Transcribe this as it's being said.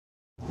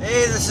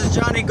Hey, this is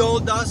Johnny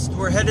Gold Dust.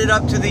 We're headed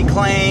up to the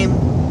claim.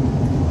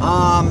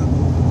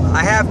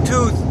 I have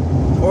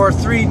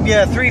three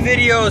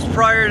videos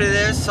prior to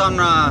this on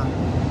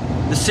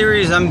the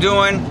series I'm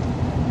doing.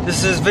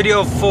 This is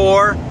video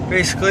 4,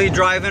 basically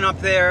driving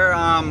up there.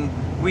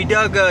 We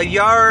dug a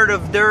yard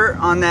of dirt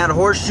on that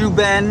horseshoe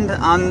bend.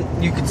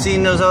 You can see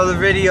in those other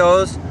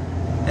videos,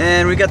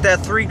 and we got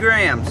that 3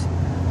 grams.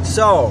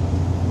 So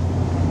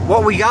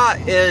what we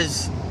got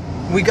is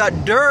we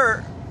got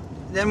dirt.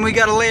 Then we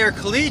got a layer of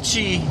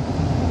cliche,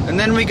 and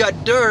then we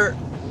got dirt,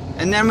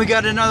 and then we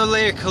got another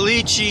layer of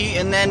cliche,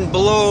 and then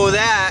below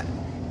that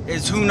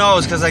is who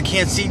knows, because I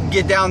can't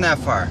get down that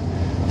far.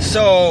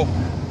 So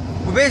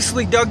we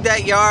basically dug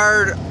that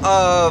yard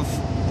of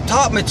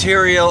top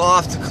material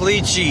off the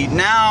cliche.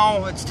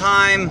 Now it's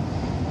time,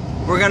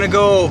 we're gonna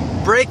go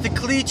break the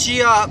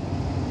cliche up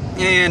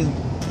and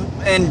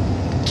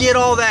get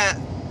all that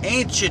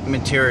ancient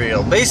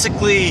material.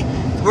 Basically,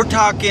 we're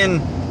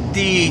talking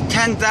the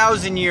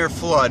 10,000 year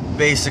flood,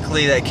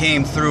 basically, that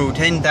came through.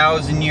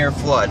 10,000 year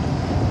flood,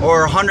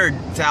 or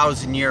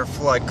 100,000 year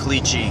flood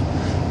cliche.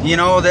 You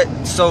know, that.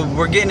 So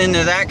we're getting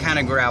into that kind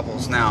of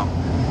gravels now,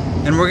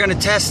 and we're gonna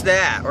test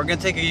that. We're gonna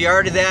take a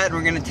yard of that, and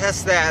we're gonna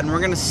test that, and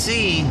we're gonna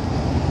see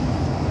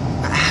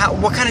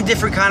what kind of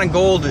different kind of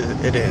gold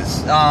it is.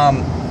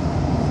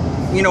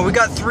 You know, we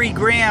got 3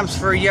 grams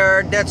for a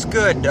yard. That's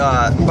good,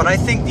 but I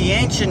think the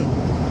ancient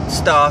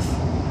stuff,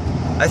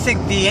 I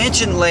think the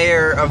ancient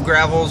layer of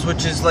gravels,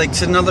 which is like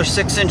another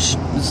 6-inch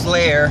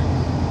layer,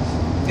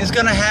 is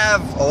gonna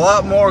have a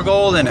lot more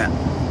gold in it.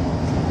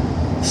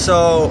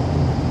 So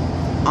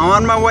I'm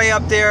on my way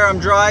up there. I'm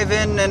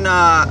driving, and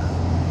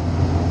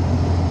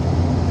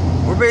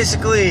we're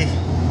basically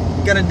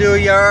gonna do a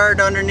yard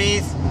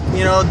underneath,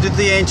 you know, do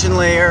the ancient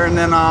layer, and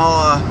then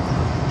I'll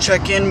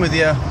check in with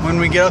you when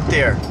we get up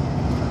there.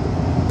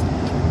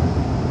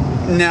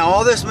 Now,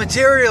 all this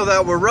material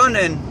that we're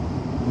running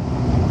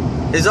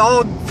is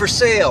all for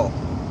sale.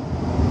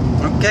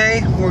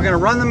 Okay, we're gonna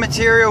run the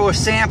material, we're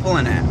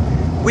sampling it.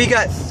 We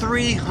got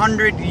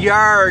 300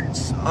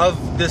 yards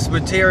of this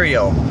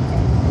material,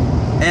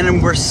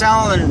 and we're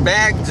selling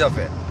bags of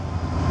it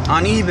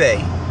on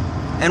eBay.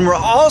 And we're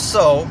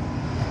also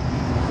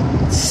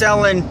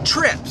selling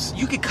trips.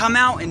 You could come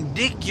out and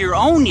dig your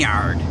own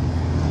yard.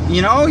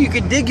 You know, you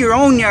could dig your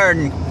own yard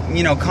and,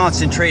 you know,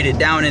 concentrate it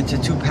down into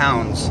 2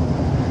 pounds.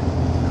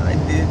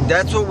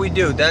 That's what we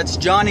do. That's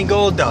Johnny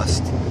Gold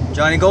Dust.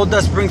 Johnny Gold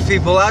Dust brings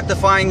people out to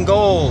find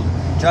gold.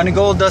 Johnny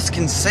Gold Dust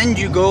can send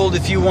you gold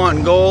if you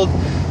want gold.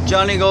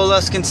 Johnny Gold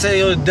Dust can sell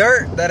you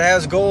dirt that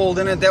has gold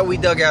in it that we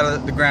dug out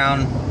of the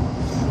ground.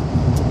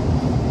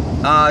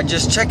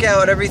 Just check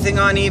out everything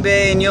on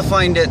eBay and you'll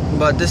find it.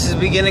 But this is the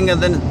beginning of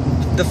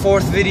the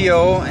 4th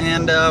video,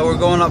 and we're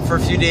going up for a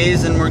few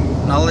days, and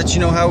I'll let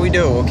you know how we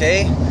do,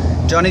 okay?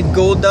 Johnny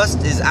Gold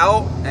Dust is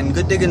out, and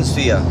good diggings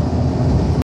for you.